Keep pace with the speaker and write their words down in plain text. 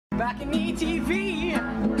Balcony TV.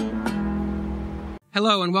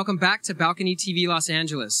 Hello and welcome back to Balcony TV Los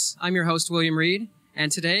Angeles. I'm your host, William Reed,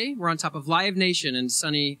 and today we're on top of Live Nation in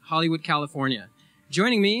sunny Hollywood, California.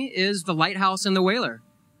 Joining me is the Lighthouse and the Whaler.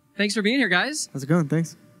 Thanks for being here, guys. How's it going?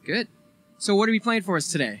 Thanks. Good. So what are we playing for us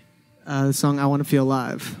today? The song I Want to Feel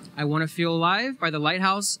Alive. I Want to Feel Alive by the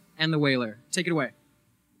Lighthouse and the Whaler. Take it away.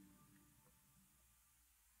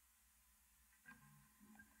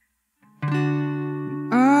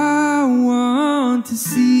 I want to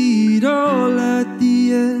see it all at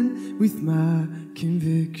the end with my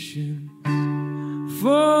convictions.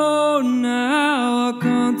 For now I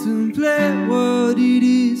contemplate what it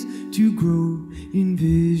is to grow in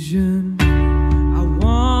vision. I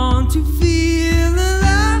want to feel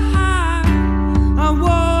alive. I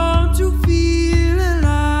want to feel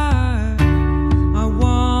alive. I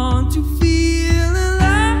want to feel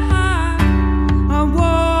alive. I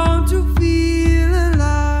want to feel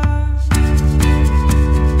alive.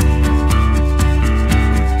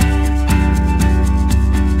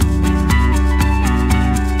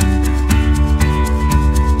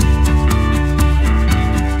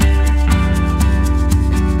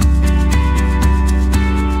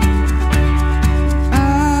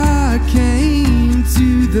 I came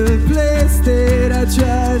to the place that I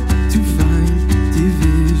tried to find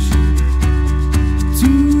division.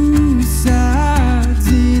 Two sides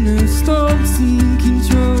in a storm seem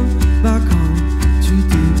controlled by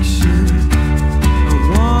contradiction. I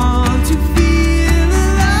want to feel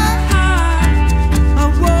alive. I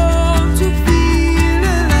want to feel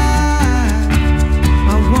alive.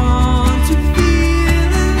 I want to feel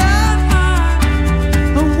alive.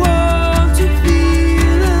 I want to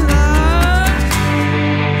feel alive.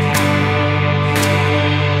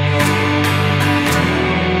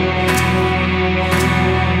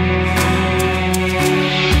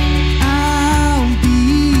 I'll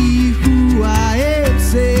be who I am,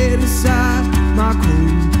 set aside my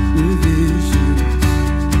cold divisions.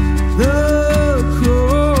 The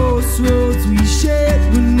crossroads we shared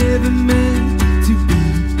were never meant to be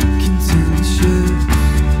contentious.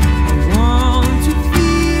 I want to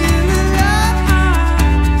feel alive.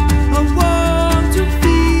 I want to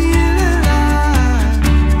feel alive.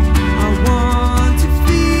 I want to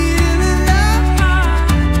feel alive.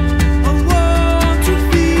 I want to feel alive. I want to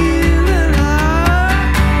feel alive.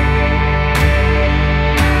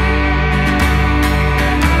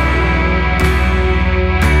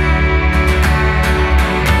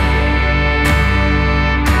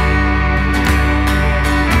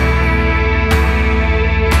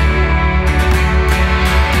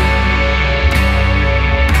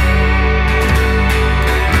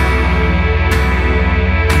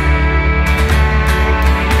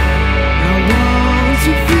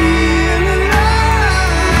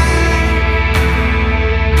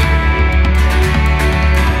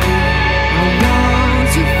 I want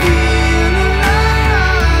to feel alive.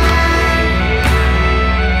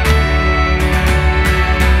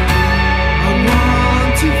 I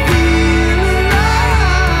want to feel alive.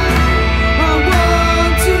 I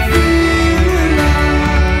want to feel alive.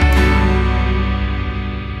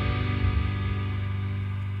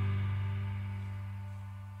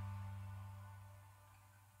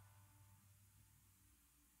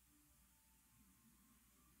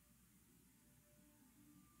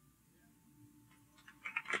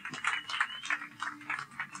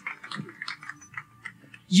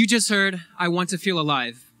 You just heard I Want to Feel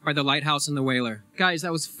Alive by the Lighthouse and the Whaler. Guys,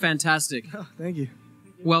 that was fantastic. Oh, thank you.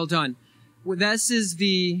 Well done. Well, this is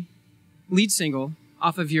the lead single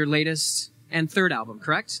off of your latest and third album,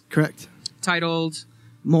 correct? Correct. Titled,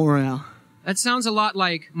 Montreal. that sounds a lot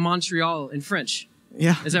like Montreal in French.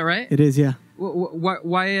 Yeah. Is that right? It is, yeah. Why,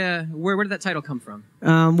 where did that title come from?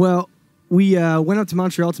 Well, we went up to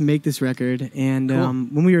Montreal to make this record, and Cool.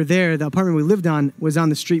 when we were there, the apartment we lived on was on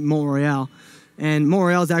the street Montreal, and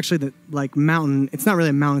Montreal is actually the mountain. It's not really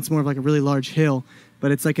a mountain; it's more of like a really large hill,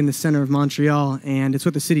 but it's like in the center of Montreal, and it's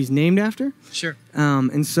what the city's named after. Sure.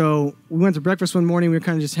 And so we went to breakfast one morning. We were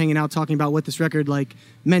kind of just hanging out, talking about what this record like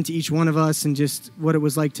meant to each one of us, and just what it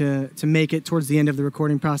was like to make it towards the end of the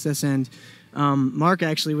recording process. And Mark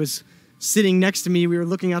actually was sitting next to me. We were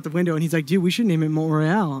looking out the window, and he's like, "Dude, we should name it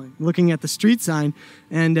Montreal." Looking at the street sign,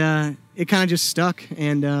 and it kind of just stuck.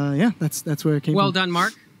 And yeah, that's where it came from. Well done,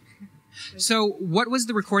 Mark. So what was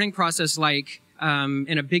the recording process like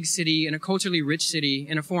in a big city, in a culturally rich city,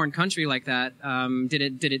 in a foreign country like that? Did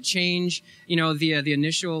it change, you know, the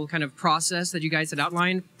initial kind of process that you guys had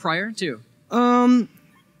outlined prior to?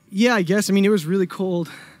 Yeah, I guess. I mean, it was really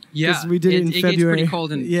cold. Yeah, we did it in February. It gets pretty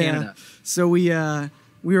cold in Canada. So we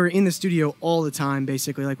we were in the studio all the time,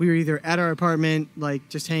 basically. Like, we were either at our apartment, like,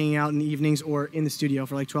 just hanging out in the evenings, or in the studio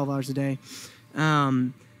for, like, 12 hours a day.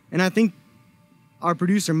 And I think our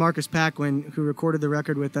producer, Marcus Paquin, who recorded the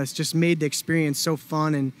record with us, just made the experience so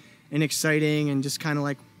fun and exciting, and just kind of,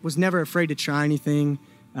 like, was never afraid to try anything,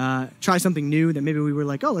 try something new that maybe we were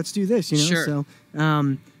like, oh, let's do this, you know? Sure. So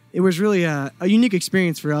it was really a unique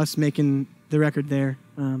experience for us making the record there.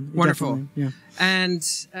 Wonderful. Yeah. And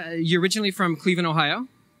you're originally from Cleveland, Ohio?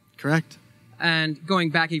 Correct. And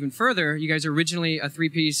going back even further, you guys are originally a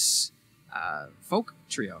three-piece folk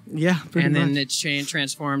trio. Yeah, pretty and much. then it's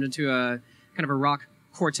transformed into a kind of a rock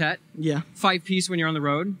quartet. Yeah. 5-piece when you're on the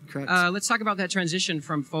road. Correct. Let's talk about that transition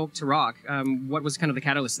from folk to rock. What was kind of the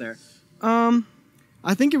catalyst there?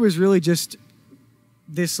 I think it was really just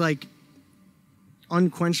this, like,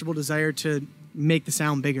 unquenchable desire to make the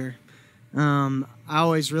sound bigger. I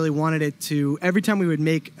always really wanted it to, every time we would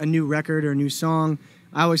make a new record or a new song,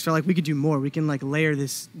 I always felt like we could do more. We can, like, layer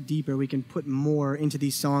this deeper. We can put more into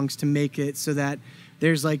these songs to make it so that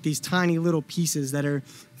there's, like, these tiny little pieces that are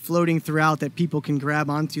floating throughout that people can grab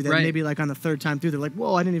onto, that maybe, like, on the third time through, they're like,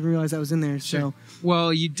 whoa, I didn't even realize that was in there. Sure.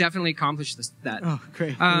 Well, you definitely accomplished that. Oh,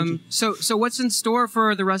 great. So what's in store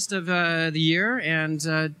for the rest of the year and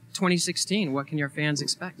 2016? What can your fans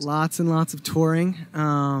expect? Lots and lots of touring.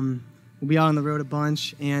 We'll be out on the road a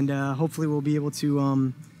bunch, and hopefully we'll be able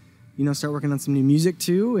to, start working on some new music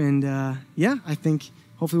too. And yeah, I think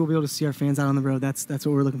hopefully we'll be able to see our fans out on the road. That's what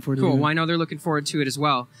we're looking forward to. Cool. doing. Well, I know they're looking forward to it as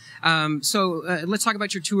well. So let's talk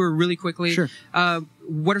about your tour really quickly. Sure.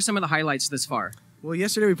 What are some of the highlights this far? Well,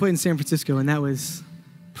 yesterday we played in San Francisco, and that was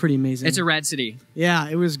pretty amazing. It's a rad city. Yeah,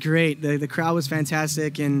 it was great. The crowd was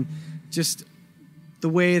fantastic, and just the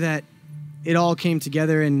way that it all came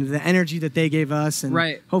together, and the energy that they gave us, and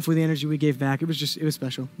hopefully the energy we gave back. It was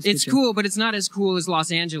special. It's cool, but it's not as cool as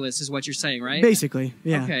Los Angeles, is what you're saying, right? Basically,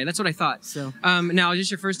 yeah. Okay, that's what I thought. So, now, is this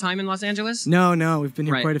your first time in Los Angeles? No, we've been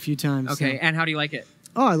here quite a few times. Okay, so. and how do you like it?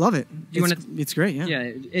 Oh, I love it. Do it's great, yeah.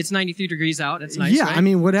 Yeah, it's 93 degrees out. It's nice, Yeah, right? I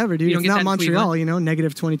mean, whatever, dude. It's not Montreal, Cleveland.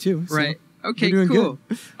 -22. So right. Okay, we're doing cool.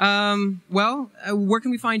 Good. Where can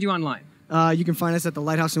we find you online? You can find us at the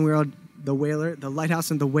Lighthouse and the Whaler, the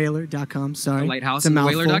LighthouseandTheWhaler.com. Sorry,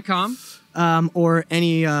 LighthouseandTheWhaler.com. Or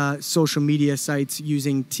any social media sites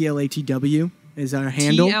using TLATW is our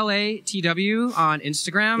handle. TLATW on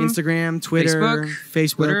Instagram, Twitter,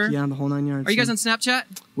 Facebook, yeah, the whole 9 yards. Are you guys on Snapchat?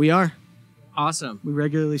 We are. Awesome. We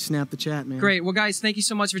regularly snap the chat, man. Great. Well, guys, thank you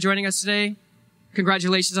so much for joining us today.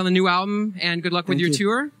 Congratulations on the new album, and good luck with your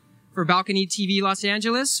tour. For Balcony TV Los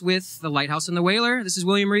Angeles with the Lighthouse and the Whaler, this is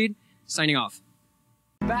William Reed, signing off.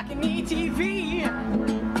 Balcony TV.